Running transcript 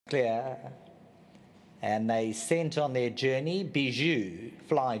clear. And they sent on their journey. Bijou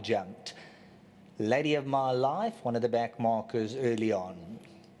fly jumped. Lady of My Life, one of the back markers early on.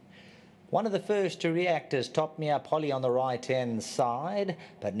 One of the first to react is Top Me Up Holly on the right-hand side,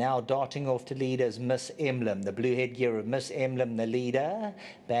 but now darting off to lead is Miss Emblem, the blue headgear of Miss Emblem, the leader.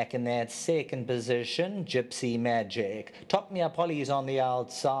 Back in that second position, GYPSY Magic. Top Me Up Holly is on the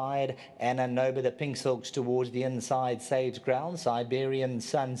outside. Anna Noba, the pink silks, towards the inside, saves ground. Siberian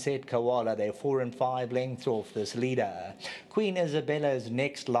Sunset Koala, they're 4 and 5 lengths off this leader. Queen Isabella's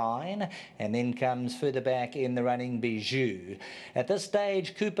next line, and then comes further back in the running Bijou. At this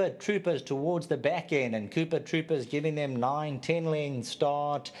stage, Cooper Troopers towards the back end, and Cooper Troopers giving them 9-10 length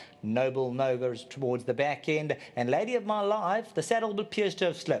start. Noble Novas towards the back end, and Lady of My Life, the saddle appears to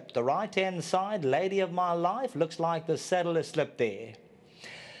have slipped. The right hand side, Lady of My Life, looks like the saddle has slipped there.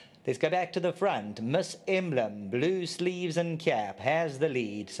 Let's go back to the front. Miss Emblem, blue sleeves and cap, has the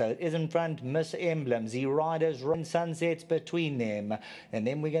lead. So it is in front, Miss Emblem. The riders run Sunsets between them. And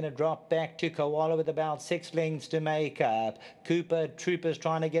then we're going to drop back to Koala with about 6 lengths to make up. Cooper Troopers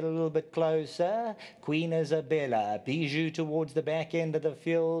trying to get a little bit closer. Queen Isabella, Bijou towards the back end of the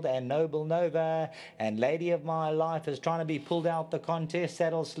field, and Noble Nova. And Lady of My Life is trying to be pulled out the contest.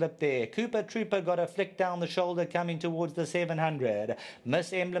 Saddle slip there. Cooper Trooper got a flick down the shoulder coming towards the 700.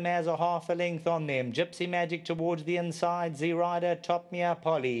 Miss Emblem has a half a length on them. GYPSY Magic towards the inside. Z-Rider, Top Me Up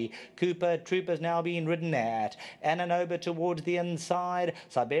Holly. Cooper Troopers now being ridden at. Ananoba towards the inside.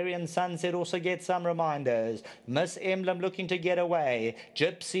 Siberian Sunset also gets some reminders. Miss Emblem looking to get away.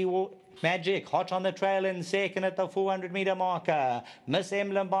 GYPSY Magic hot on the trail in second at the 400-meter marker. Miss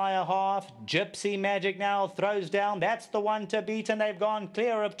Emblem by a half. GYPSY Magic now throws down. That's the one to beat, and they've gone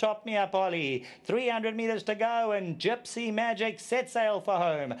clear of Top Me Up Holly. 300 meters to go, and GYPSY Magic set sail for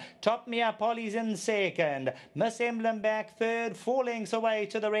home. Top Me Up Holly's in second. Miss Emblem back third, 4 lengths away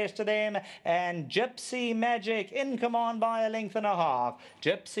to the rest of them, and GYPSY Magic in command by a length and a half.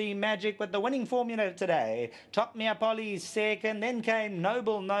 GYPSY Magic with the winning formula today. Top Me Up Holly's second, then came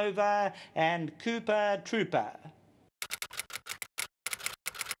Noble Nova and Cooper Trooper.